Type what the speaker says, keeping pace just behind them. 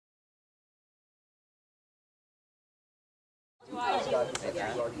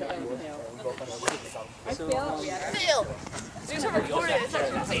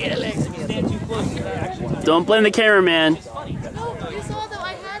Don't blame the cameraman. No, you saw that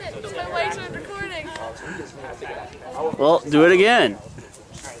I had it. My wife started recording. Well, do it again.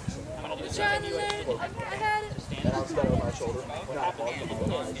 I'm trying to learn. I had it.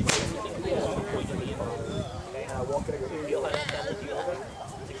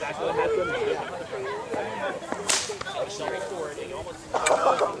 Exactly what happened.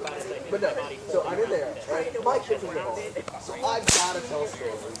 But no, so I'm in there, right? My kids are involved, so I've got to tell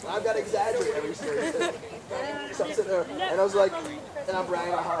stories. I've got to exaggerate every story. So I'm sitting there, and I was like, and I'm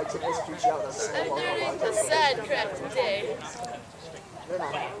bragging about how I took this creature out. I'm learning the sad crap today. They're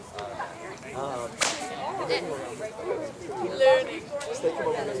not. Learning. Just they come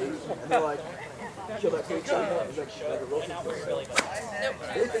over to me, and they're like, kill that creature. He's like, Nope.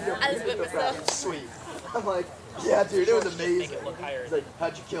 I just whipped myself. Sweet. I'm like, yeah, dude, it was amazing. He's like,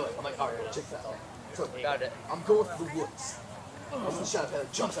 how'd you kill it? I'm like, all right, check that out. So got it. I'm going through the woods. All the shot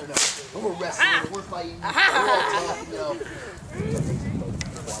head jumps out of nowhere. And we're wrestling, and we're fighting, we're all talking, you know.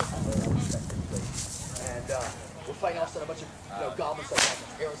 And we're fighting all of a sudden a bunch of goblins start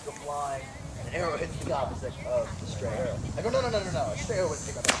attacking. Arrows go flying, and an arrow hits the goblins like, a stray arrow. I go, no. A stray arrow wouldn't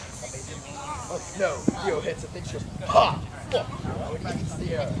take my back. Amazing. Oh, no, the arrow hits, and thing just goes, ha! Fuck! It hits the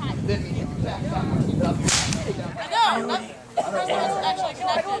arrow. Then we hit the back. No, the first one's actually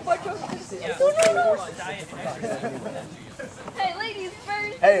connected. Hey, ladies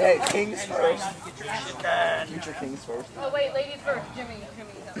first. Hey, kings first. Future kings first. Oh wait, ladies first. Jimmy.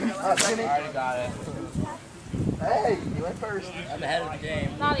 Jimmy. I already got it. Hey, you went first. I'm ahead of the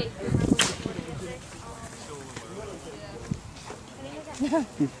game. Naughty.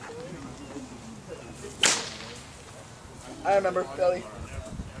 I remember, Billy.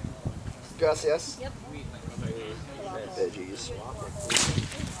 Gracias. Yep. Veggies.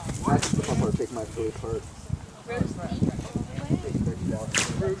 I have to take my food apart.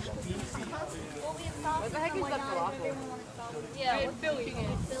 What the heck is that falafel? Yeah, what's Billy?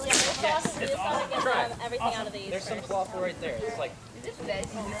 Everything out of these. There's some falafel right there. It's like, Is this veg?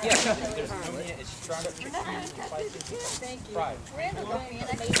 yeah, there's it's stronger. Thank you. Fried. Randall got me an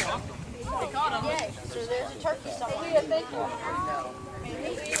extra. They got him. Yeah, so there's a turkey somewhere. Thank you.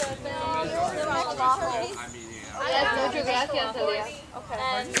 Yes, muchas gracias, Elia. Okay.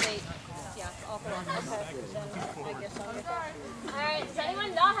 And wait. Yeah, all for one. Okay. Then I guess I'll get that. Alright, does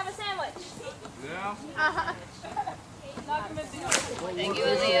anyone not have a sandwich? Yeah. Thank you,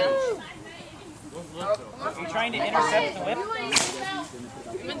 Elia. Are you trying to intercept the whip?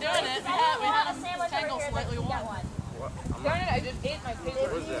 We've been doing it. We had a sandwich tangle slightly one. Darn it, I just ate my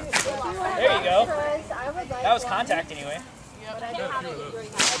paper. There you go. That was contact anyway.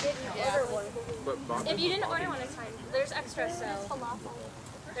 If you didn't order one, it's fine. There's extra, so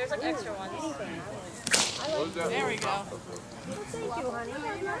there's like extra ones. There we go. Thank you, honey.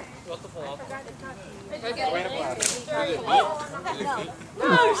 What's the falafel?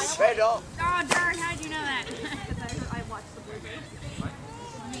 Red dog. Oh, darn, how'd you know that? Because I watched the Blue Jays.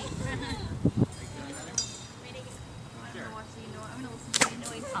 I'm gonna watch the I'm gonna listen to the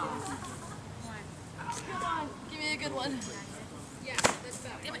annoying songs. Come on, give me a good one. Yeah, that's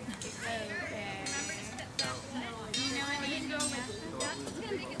about it. Damn it. Okay. You know what? You can go with that. It's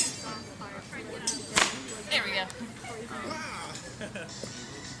gonna make it look soft. There we go.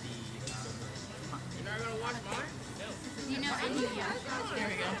 You're not gonna watch mine? You know any There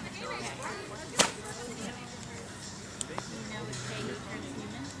we go. You know what day he turns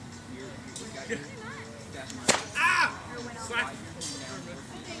human? Ah! Slack.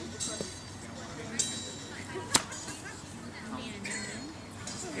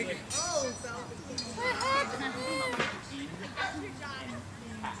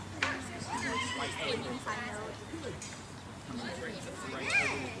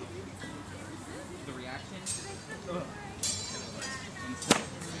 The reaction?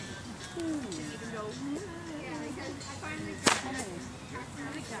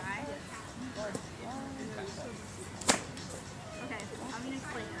 Okay, I'm gonna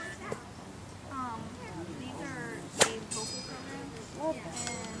explain this. These are a vocal program, and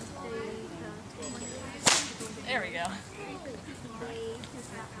There we go.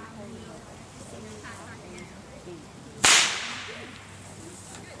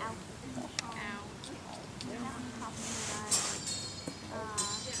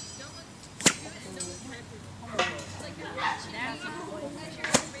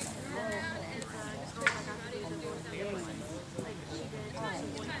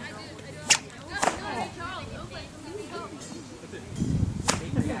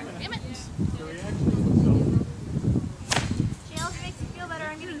 Shael, if it makes you feel better,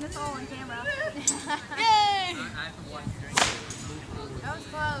 Yay! That was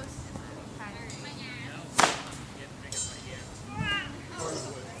close.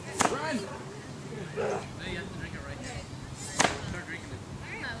 Run!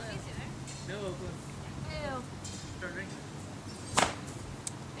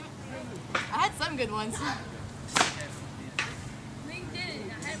 I had some good ones. There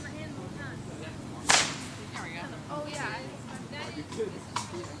we go. Oh yeah.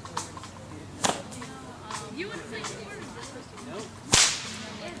 You would play sports.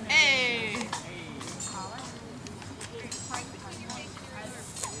 Hey.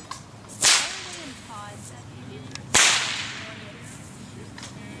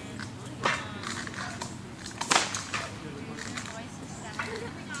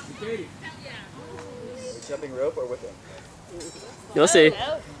 Jumping rope or whipping? You'll see.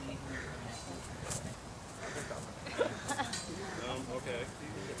 Okay.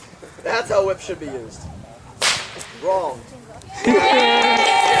 That's how whip should be used. Wrong.